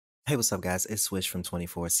Hey, what's up, guys? It's Swish from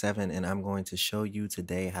 24/7, and I'm going to show you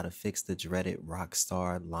today how to fix the dreaded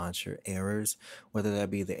ROCKSTAR launcher errors, whether that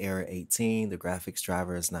be the error 18, the graphics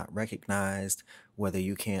driver is not recognized, whether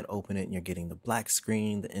you can't open it and you're getting the black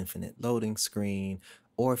screen, the infinite loading screen,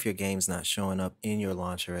 or if your game's not showing up in your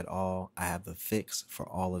launcher at all. I have the fix for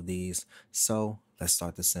all of these, so let's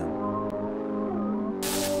start the sim.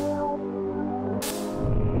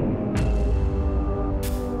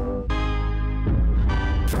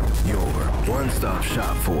 One-stop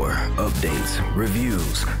shop for updates,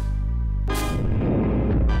 reviews,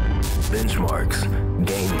 benchmarks,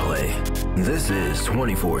 gameplay. This is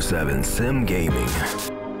 24/7 Sim Gaming.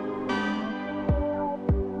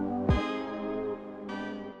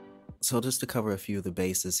 So just to cover a few of the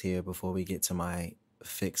bases here before we get to my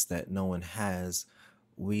fix that no one has,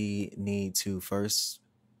 we need to first,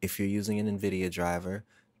 if you're using an NVIDIA driver,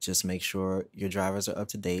 just make sure your drivers are up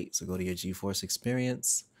to date. So go to your GeForce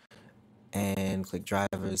experience and click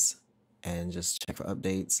drivers and just check for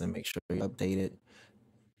updates and make sure you're updated.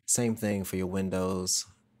 Same thing for your Windows,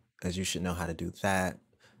 as you should know how to do that.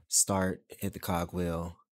 Start, hit the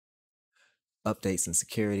cogwheel, updates and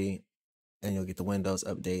security, and you'll get the Windows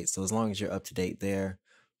update. So as long as you're up to date there,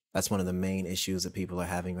 that's one of the main issues that people are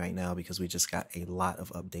having right now because we just got a lot of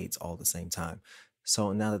updates all at the same time.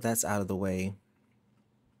 So now that that's out of the way,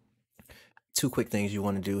 two quick things you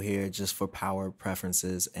want to do here just for power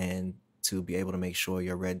preferences and to be able to make sure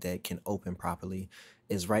your Red Dead can open properly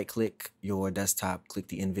is right click your desktop, click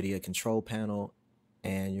the NVIDIA control panel,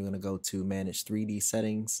 and you're going to go to manage 3D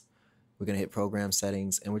settings. We're going to hit program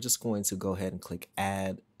settings, and we're just going to go ahead and click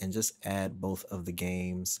add and just add both of the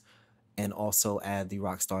games and also add the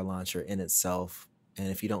ROCKSTAR launcher in itself. And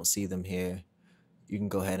if you don't see them here, you can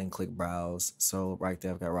go ahead and click browse. So right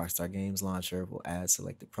there, I've got ROCKSTAR Games Launcher. We'll add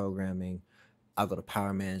selected programming. I'll go to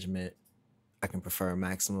power management. I can prefer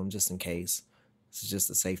maximum just in case. This is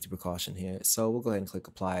just a safety precaution here. So we'll go ahead and click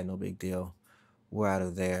apply, no big deal. We're out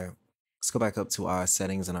of there. Let's go back up to our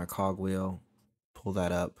settings and our cogwheel, pull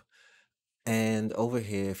that up. And over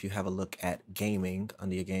here, if you have a look at gaming,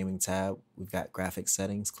 under your gaming tab, we've got graphics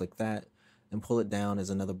settings, click that and pull it down as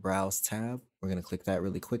another browse tab. We're gonna click that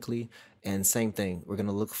really quickly. And same thing, we're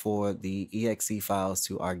gonna look for the exe files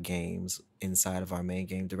to our games inside of our main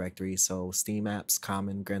game directory. So Steam apps,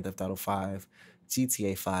 common, Grand Theft Auto 5,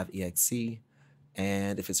 GTA 5 exe.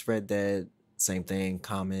 And if it's Red Dead, same thing,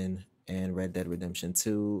 common and Red Dead Redemption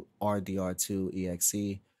 2, RDR2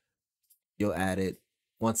 exe. You'll add it.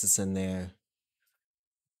 Once it's in there,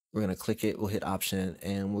 we're going to click it, we'll hit option,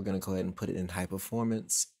 and we're going to go ahead and put it in high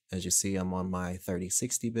performance. As you see, I'm on my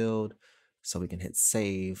 3060 build, so we can hit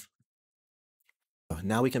save.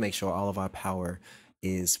 Now we can make sure all of our power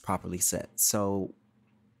is properly set. So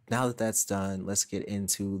now that that's done, let's get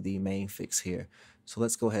into the main fix here. So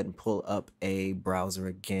let's go ahead and pull up a browser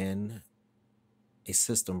again, a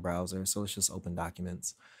system browser. So let's just open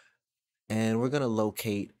documents. And we're going to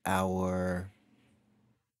locate our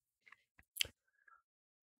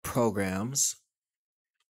programs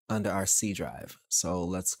under our C drive. So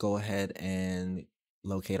let's go ahead and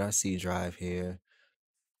locate our C drive here.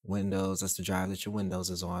 Windows, that's the drive that your Windows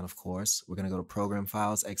is on, of course. We're going to go to Program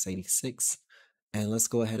Files, x86, and let's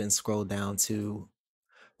go ahead and scroll down to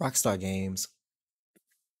ROCKSTAR Games.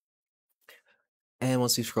 And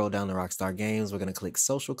once we scroll down to ROCKSTAR Games, we're going to click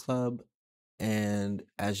Social Club. And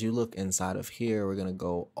as you look inside of here, we're going to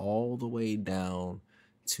go all the way down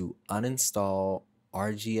to uninstall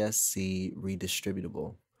RGSC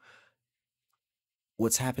redistributable.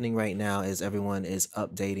 What's happening right now is everyone is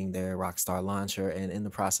updating their ROCKSTAR launcher, and in the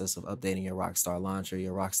process of updating your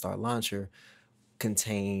ROCKSTAR launcher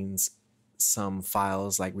contains some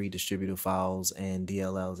files like redistributed files and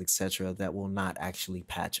DLLs, etc., that will not actually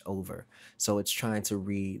patch over. So it's trying to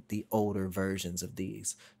read the older versions of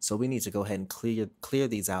these. So we need to go ahead and clear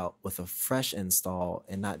these out with a fresh install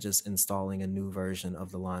and not just installing a new version of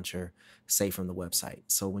the launcher, say from the website.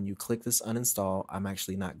 So when you click this uninstall, I'm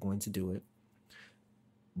actually not going to do it.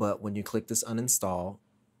 But when you click this uninstall,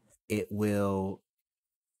 it will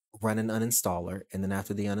run an uninstaller. And then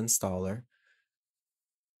after the uninstaller,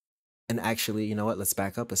 and actually, you know what? Let's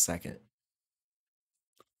back up a second.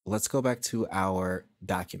 Let's go back to our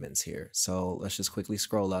documents here. So let's just quickly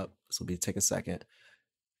scroll up. This will take a second.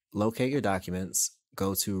 Locate your documents,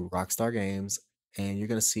 go to ROCKSTAR Games, and you're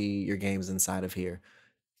going to see your games inside of here.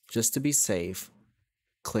 Just to be safe,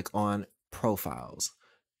 click on Profiles.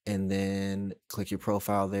 And then click your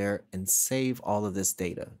profile there and save all of this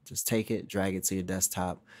data. Just take it, drag it to your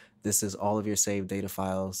desktop. This is all of your saved data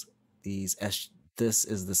files. This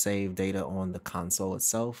is the saved data on the console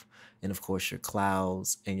itself, and of course your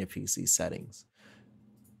clouds and your PC settings.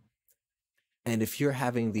 And if you're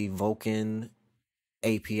having the Vulkan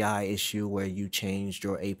API issue where you changed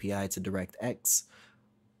your API to DirectX,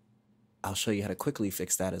 I'll show you how to quickly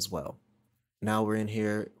fix that as well. Now we're in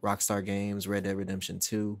here, Rockstar Games, Red Dead Redemption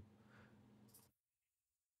 2.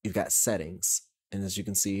 You've got settings. And as you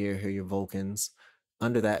can see here, here are your Vulkans.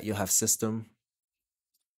 Under that, you'll have system.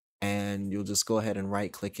 And you'll just go ahead and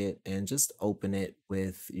right click it and just open it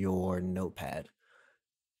with your notepad.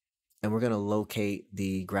 And we're going to locate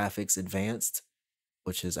the graphics advanced,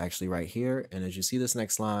 which is actually right here. And as you see this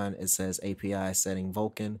next line, it says API setting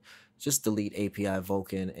Vulkan. Just delete API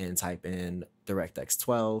Vulkan and type in DirectX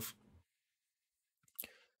 12.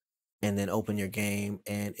 And then open your game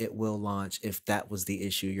and it will launch if that was the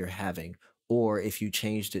issue you're having. Or if you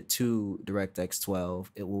changed it to DirectX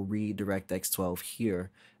 12, it will read DirectX 12 here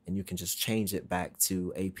and you can just change it back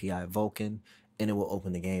to API Vulkan and it will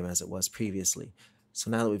open the game as it was previously. So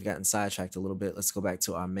now that we've gotten sidetracked a little bit, let's go back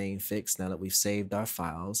to our main fix now that we've saved our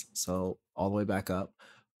files. So all the way back up,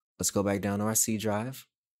 let's go back down to our C drive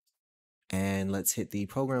and let's hit the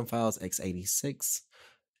program files x86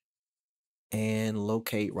 and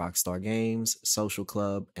locate Rockstar Games, Social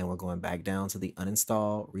Club, and we're going back down to the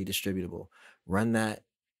uninstall redistributable. Run that,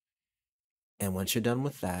 and once you're done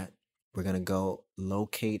with that, we're gonna go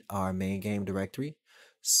locate our main game directory.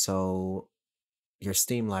 So your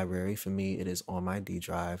Steam library, for me, it is on my D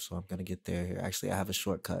drive, so I'm gonna get there here. Actually, I have a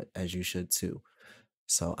shortcut, as you should too.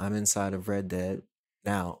 So I'm inside of Red Dead.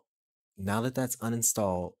 Now that that's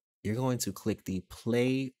uninstalled, you're going to click the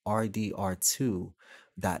play rdr2.exe,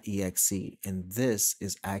 and this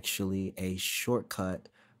is actually a shortcut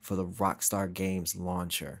for the Rockstar Games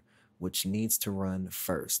launcher, which needs to run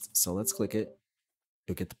first. So let's click it.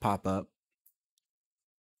 You'll get the pop-up.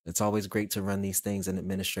 It's always great to run these things in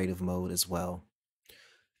administrative mode as well.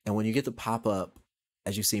 And when you get the pop-up,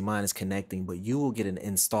 as you see, mine is connecting, but you will get an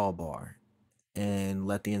install bar and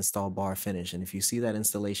let the install bar finish. And if you see that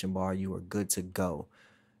installation bar, you are good to go.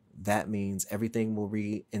 That means everything will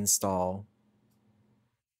reinstall,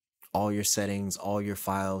 all your settings, all your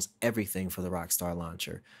files, everything for the Rockstar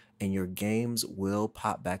launcher. And your games will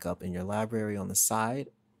pop back up in your library on the side,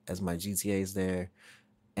 as my GTA is there.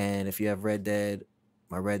 And if you have Red Dead,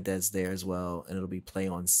 my Red Dead's there as well, and it'll be play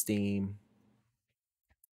on Steam.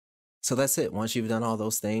 So that's it. Once you've done all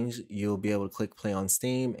those things, you'll be able to click play on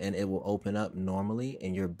Steam and it will open up normally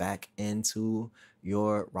and you're back into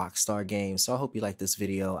your Rockstar game. So I hope you like this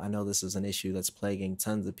video. I know this is an issue that's plaguing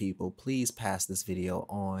tons of people. Please pass this video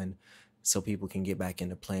on so people can get back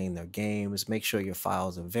into playing their games. Make sure your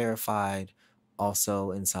files are verified also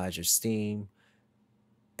inside your Steam,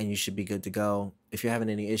 and you should be good to go. If you're having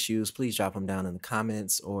any issues, please drop them down in the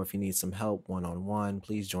comments, or if you need some help one-on-one,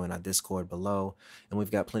 please join our Discord below. And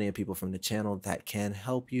we've got plenty of people from the channel that can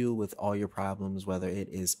help you with all your problems, whether it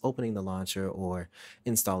is opening the launcher or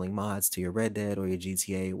installing mods to your Red Dead or your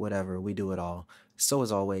GTA, whatever, we do it all. So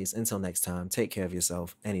as always, until next time, take care of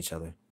yourself and each other.